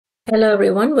Hello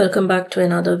everyone, welcome back to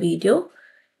another video.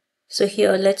 So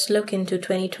here let's look into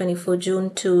 2024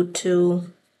 June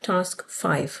 2 task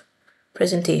 5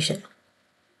 presentation.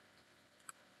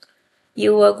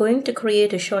 You are going to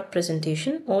create a short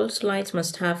presentation. All slides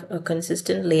must have a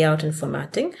consistent layout and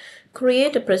formatting.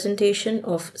 Create a presentation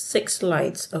of 6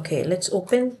 slides. Okay, let's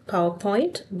open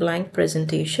PowerPoint, blank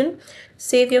presentation.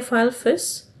 Save your file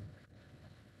first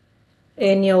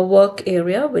in your work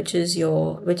area, which is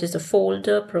the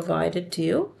folder provided to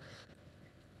you.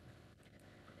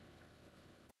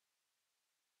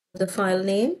 The file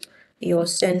name, your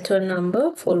center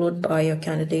number followed by your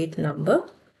candidate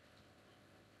number.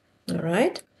 All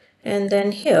right, and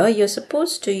then here you're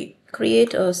supposed to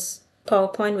create a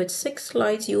PowerPoint with 6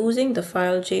 slides using the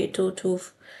file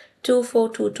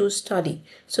J2422 study.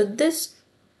 So this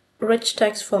rich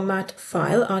text format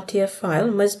file, RTF file,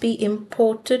 must be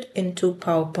imported into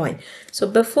PowerPoint. So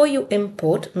before you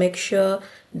import, make sure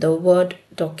the Word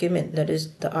document, that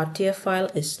is the RTF file,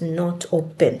 is not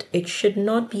opened. It should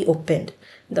not be opened.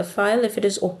 The file, if it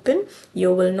is open,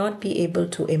 you will not be able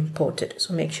to import it.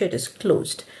 So make sure it is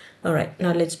closed. All right,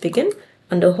 now let's begin.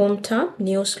 Under Home tab,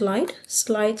 New Slide,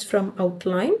 Slides from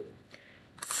Outline.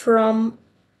 From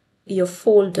your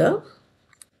folder,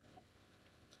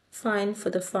 find for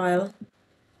the file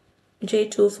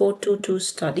J2422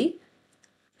 study,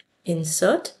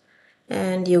 insert,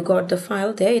 and you got the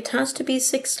file there. It has to be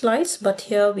 6 slides, but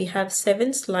here we have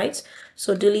 7 slides,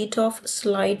 so delete off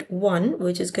slide 1,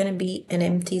 which is going to be an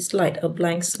empty slide, a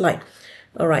blank slide.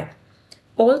 All right,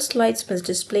 all slides must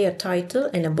display a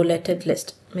title and a bulleted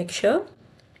list. Make sure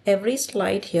every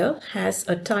slide here has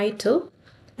a title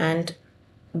and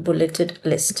bulleted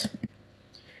list.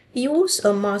 Use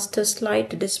a master slide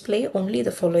to display only the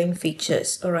following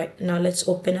features. All right, now let's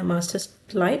open a master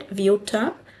slide. View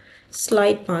tab,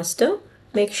 Slide Master.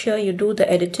 Make sure you do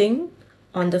the editing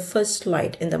on the first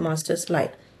slide in the master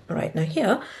slide. All right, now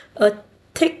here, a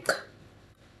thick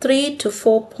 3 to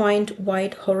 4 point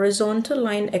wide horizontal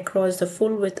line across the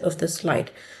full width of the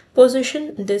slide.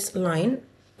 Position this line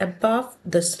above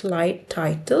the slide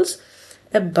titles,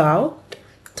 about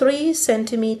 3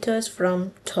 centimeters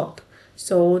from top.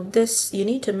 So this, you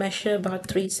need to measure about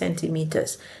 3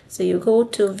 centimeters. So you go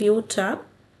to View tab,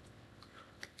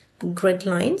 Grid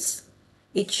Lines.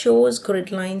 It shows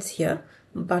grid lines here,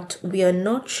 but we are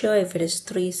not sure if it is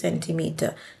 3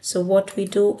 centimeter. So what we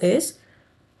do is,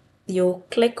 you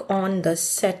click on the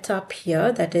setup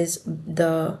here, that is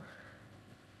the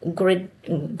grid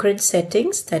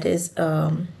settings, that is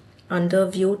under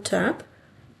View tab,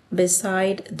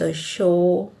 beside the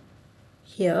show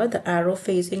here, the arrow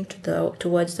facing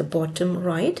towards the bottom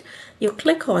right. You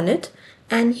click on it,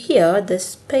 and here the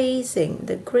spacing,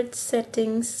 the grid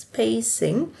settings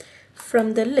spacing,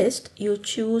 from the list you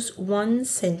choose 1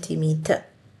 centimeter.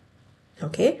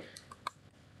 Okay,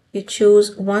 you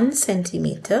choose 1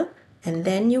 centimeter and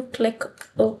then you click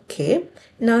OK.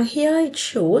 Now here it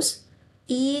shows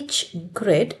each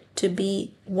grid to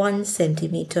be 1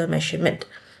 centimeter measurement.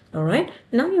 All right,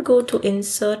 now you go to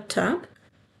Insert tab.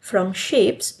 From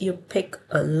Shapes, you pick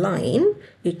a line,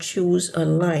 you choose a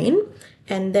line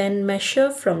and then measure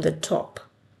from the top.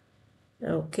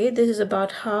 Okay, this is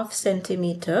about ½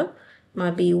 centimeter,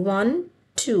 might be 1,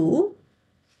 2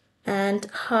 and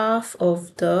half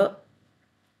of the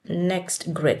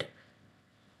next grid.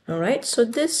 All right, so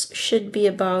this should be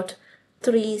about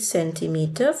 3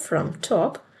 centimeter from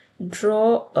top.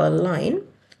 Draw a line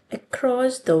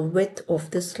across the width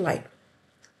of the slide.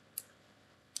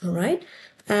 All right,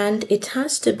 and it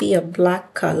has to be a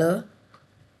black color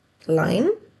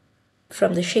line.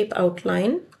 From the shape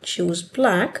outline, choose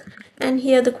black, and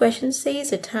here the question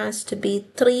says it has to be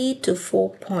 3 to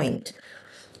 4 point.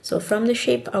 So from the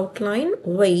shape outline,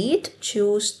 weight,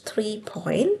 choose 3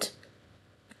 point.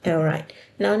 All right,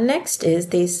 now next is,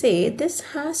 they say this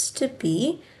has to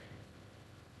be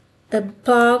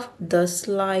above the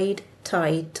slide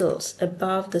titles,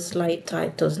 above the slide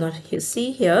titles. Now you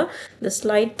see here, the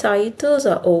slide titles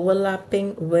are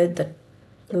overlapping with the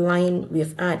line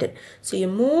we've added. So you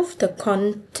move the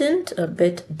content a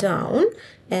bit down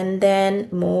and then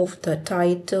move the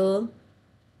title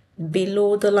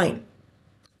below the line.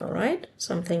 All right,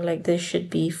 something like this should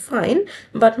be fine,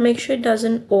 but make sure it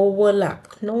doesn't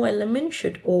overlap. No element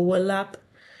should overlap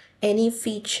any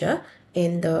feature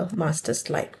in the master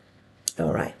slide.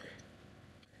 All right,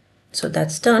 so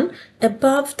that's done.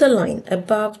 Above the line,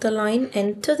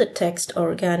 enter the text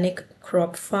organic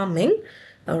crop farming.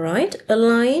 All right,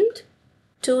 aligned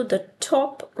to the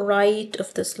top right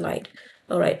of the slide.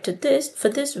 All right, for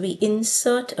this we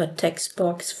insert a text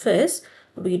box first.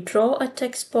 We draw a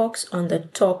text box on the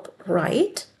top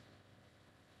right.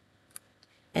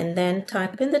 and then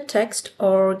type in the text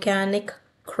organic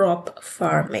crop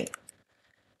farming.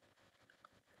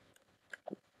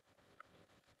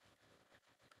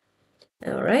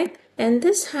 All right, and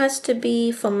this has to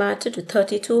be formatted to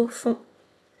 32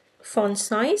 font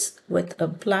size with a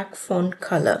black font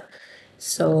color.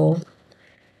 So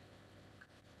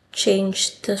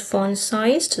change the font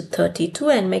size to 32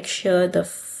 and make sure the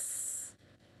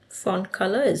font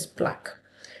color is black.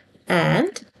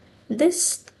 And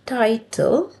this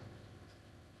title,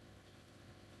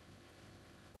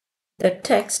 the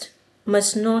text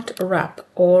must not wrap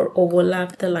or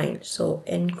overlap the line. So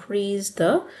increase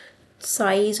the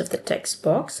size of the text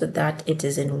box so that it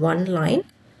is in one line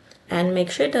and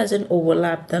make sure it doesn't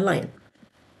overlap the line.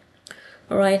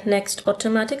 All right, next,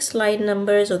 automatic slide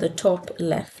numbers on the top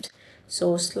left.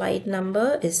 So slide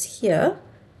number is here.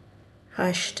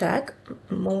 Hashtag,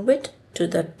 move it to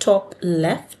the top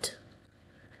left,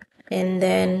 and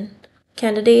then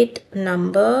candidate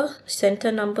number,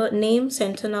 center number, name,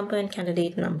 center number, and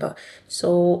candidate number.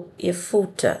 So your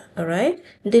footer, all right,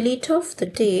 delete off the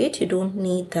date, you don't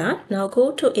need that. Now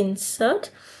go to insert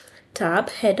tab,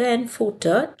 header and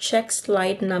footer, check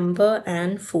slide number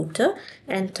and footer,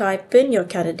 and type in your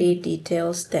candidate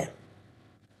details there.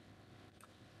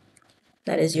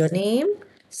 That is your name,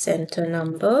 center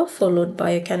number, followed by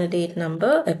a candidate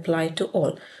number, apply to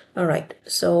all. All right,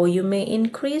 so you may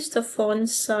increase the font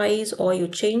size or you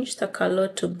change the color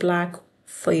to black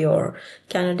for your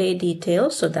candidate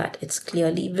details so that it's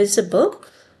clearly visible.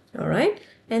 All right,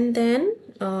 and then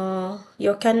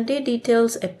your candidate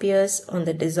details appears on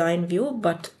the design view,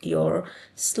 but your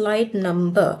slide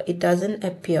number, it doesn't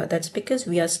appear. That's because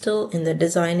we are still in the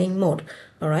designing mode.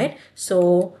 All right,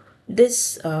 so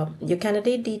this your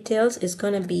candidate details is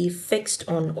going to be fixed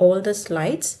on all the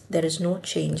slides. There is no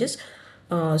changes,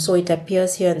 so it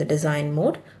appears here in the design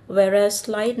mode, whereas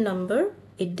slide number,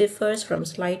 it differs from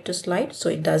slide to slide, so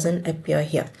it doesn't appear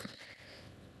here.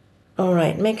 All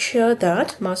right, make sure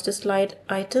that master slide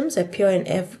items appear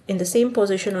in the same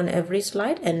position on every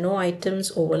slide and no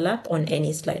items overlap on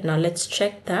any slide. Now let's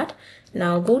check that.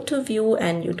 Now go to view,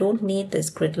 and you don't need this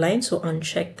grid line, so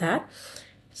uncheck that.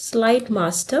 Slide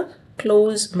master,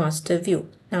 close master view.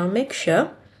 Now make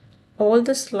sure all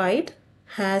the slide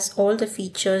has all the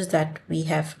features that we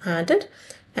have added,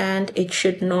 and it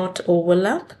should not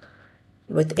overlap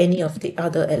with any of the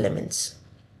other elements.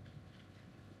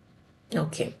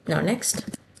 Okay, now next.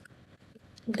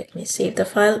 Let me save the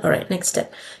file. All right, next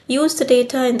step. Use the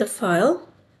data in the file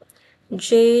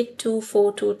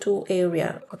J2422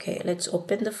 area. Okay, let's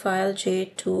open the file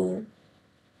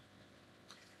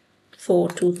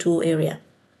J2422 area.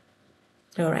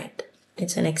 All right,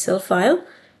 it's an Excel file.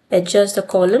 Adjust the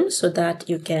columns so that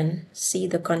you can see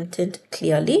the content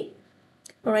clearly.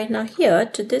 All right, now here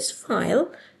to this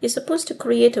file, you're supposed to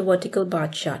create a vertical bar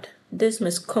chart. This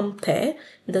must compare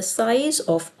the size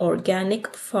of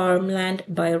organic farmland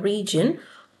by region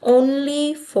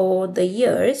only for the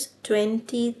years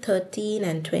 2013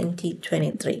 and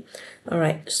 2023. All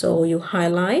right, so you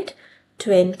highlight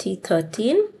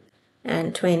 2013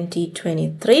 and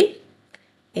 2023.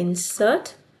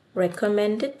 Insert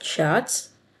recommended charts.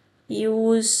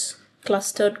 Use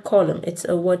clustered column. It's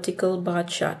a vertical bar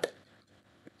chart.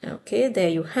 Okay, there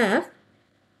you have.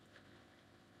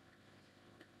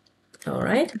 All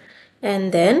right,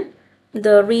 and then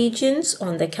the regions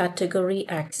on the category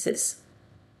axis.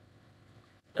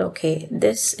 Okay,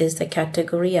 this is the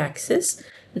category axis.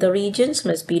 The regions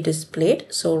must be displayed,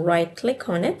 so right click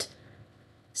on it,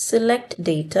 select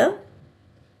data,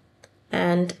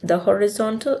 and the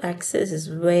horizontal axis is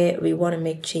where we want to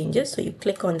make changes. So you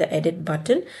click on the edit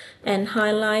button and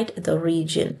highlight the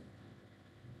region.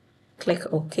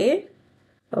 Click OK.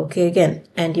 OK again,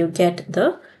 and you get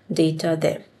the data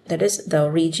there. That is the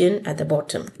region at the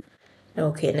bottom.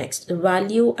 Okay, next,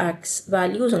 values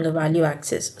on the value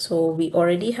axis. So we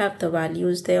already have the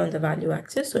values there on the value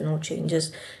axis, so no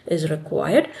changes is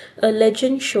required. A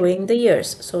legend showing the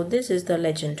years. So this is the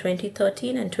legend.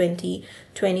 2013 and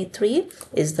 2023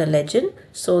 is the legend.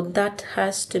 So that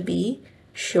has to be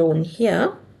shown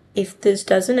here. If this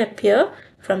doesn't appear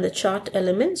from the chart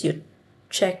elements, you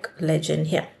check legend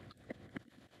here.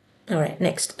 All right,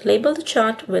 next, label the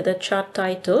chart with a chart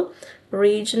title,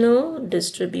 regional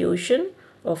distribution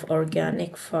of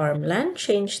organic farmland.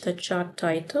 Change the chart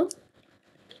title.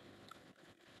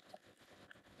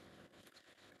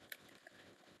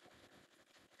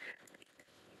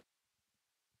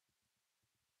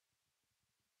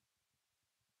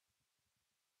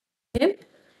 Okay.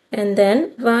 And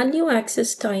then value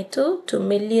axis title to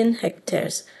million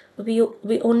hectares.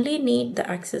 we only need the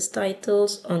axis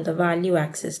titles on the value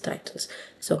axis titles.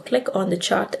 So click on the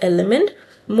chart element,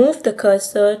 move the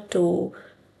cursor to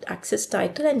axis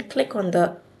title and click on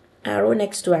the arrow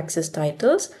next to axis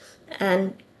titles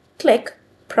and click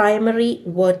primary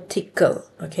vertical,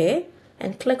 okay,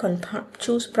 and click on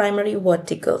choose primary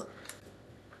vertical.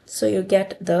 So you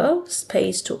get the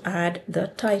space to add the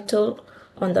title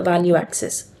on the value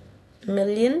axis,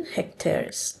 million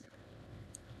hectares.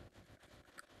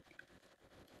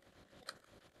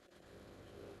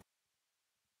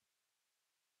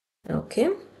 Okay,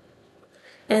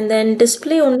 and then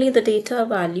display only the data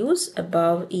values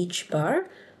above each bar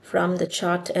from the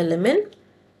chart element.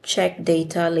 Check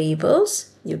data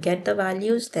labels. You get the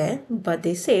values there, but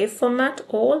they say format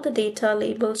all the data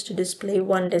labels to display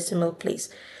one decimal place.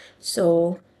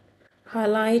 So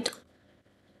highlight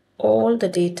all the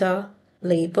data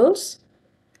labels,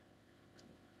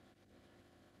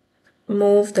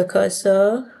 move the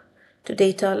cursor to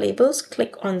data labels,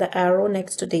 click on the arrow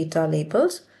next to data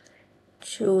labels,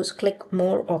 click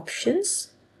more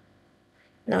options.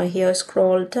 Now here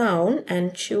scroll down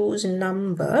and choose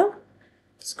number.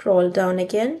 Scroll down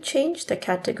again, change the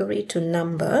category to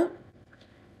number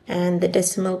and the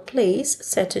decimal place,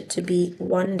 set it to be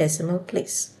 1 decimal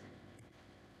place.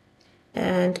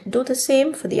 And do the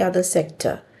same for the other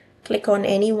sector. Click on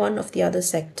any one of the other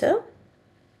sector,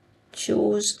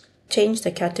 change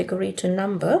the category to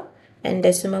number and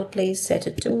decimal place, set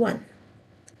it to 1.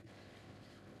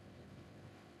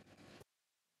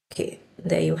 Okay,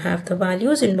 there you have the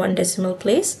values in 1 decimal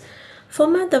place.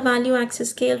 Format the value axis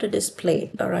scale to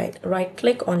display. All right, right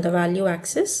click on the value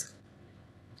axis,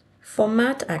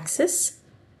 format axis.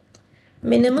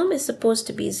 Minimum is supposed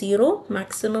to be 0,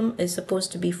 maximum is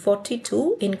supposed to be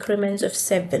 42, increments of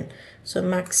 7. So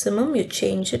maximum, you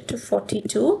change it to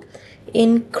 42.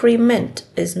 Increment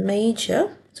is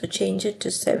major, so change it to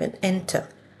 7. Enter.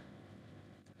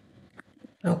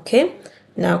 Okay,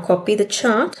 now copy the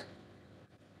chart.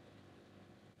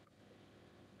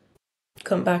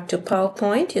 Come back to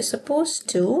PowerPoint. You're supposed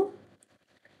to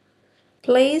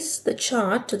place the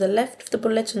chart to the left of the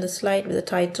bullets on the slide with the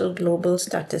title Global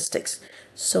Statistics.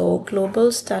 So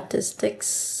Global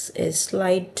Statistics is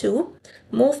slide 2.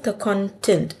 Move the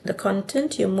content. The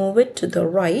content, you move it to the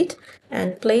right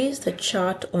and place the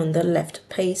chart on the left.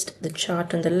 Paste the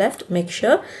chart on the left. Make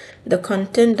sure the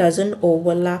content doesn't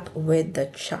overlap with the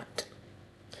chart.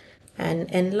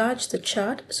 And enlarge the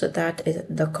chart so that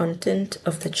the content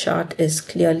of the chart is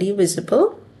clearly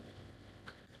visible.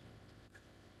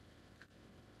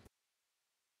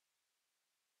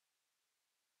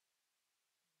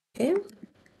 Okay.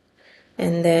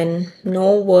 And then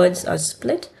no words are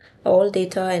split. All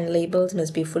data and labels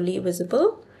must be fully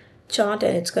visible. Chart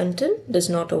and its content does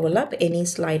not overlap any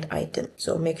slide item.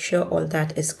 So make sure all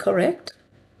that is correct.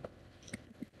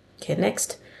 Okay,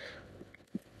 next.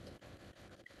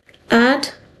 Add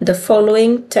the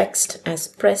following text as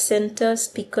presenter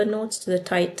speaker notes to the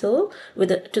title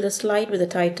to the slide with the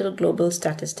title Global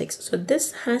Statistics. So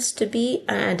this has to be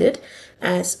added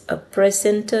as a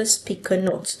presenter speaker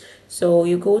notes. So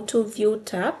you go to View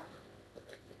tab,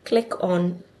 click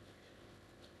on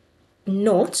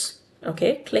Notes.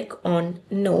 Okay, click on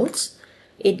Notes.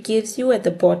 It gives you at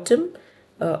the bottom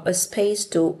a space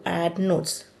to add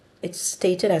notes. It's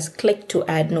stated as click to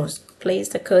add notes. Place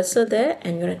the cursor there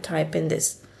and you're going to type in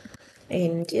this.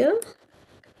 India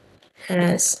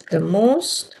has the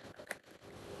most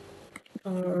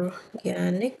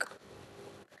organic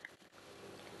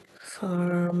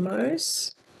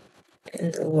farmers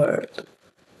in the world.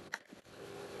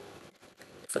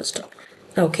 Full stop.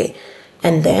 Okay,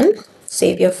 and then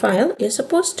save your file. You're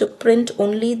supposed to print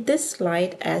only this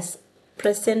slide as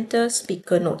presenter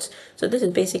speaker notes. So this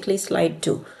is basically slide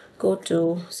 2. Go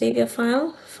to save your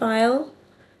file, file,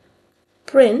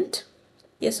 print.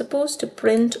 You're supposed to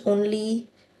print only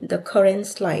the current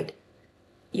slide.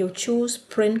 You choose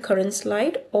print current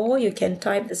slide, or you can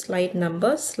type the slide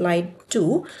number, slide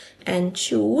 2, and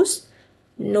choose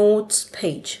notes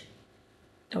page.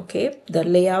 Okay, the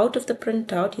layout of the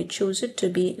printout, you choose it to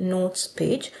be notes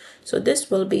page. So this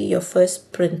will be your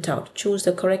first printout. Choose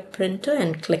the correct printer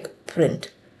and click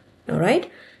print. All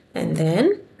right, and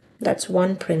then that's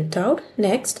one printout.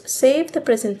 Next, save the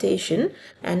presentation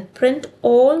and print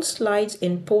all slides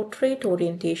in portrait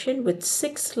orientation with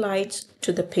 6 slides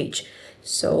to the page.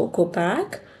 So go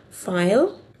back,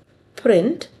 file,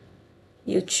 print.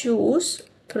 You choose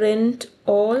print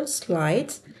all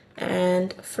slides,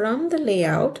 and from the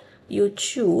layout you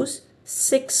choose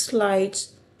 6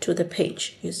 slides to the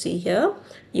page. You see here,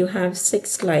 you have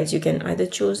 6 slides. You can either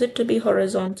choose it to be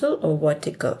horizontal or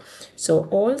vertical. So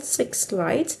all 6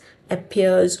 slides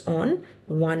appears on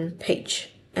one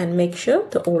page, and make sure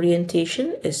the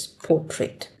orientation is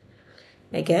portrait.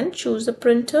 Again, choose the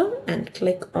printer and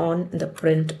click on the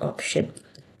print option.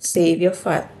 Save your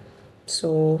file.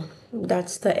 So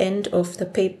that's the end of the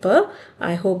paper.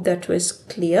 I hope that was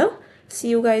clear. See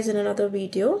you guys in another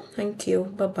video. Thank you.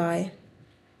 Bye bye.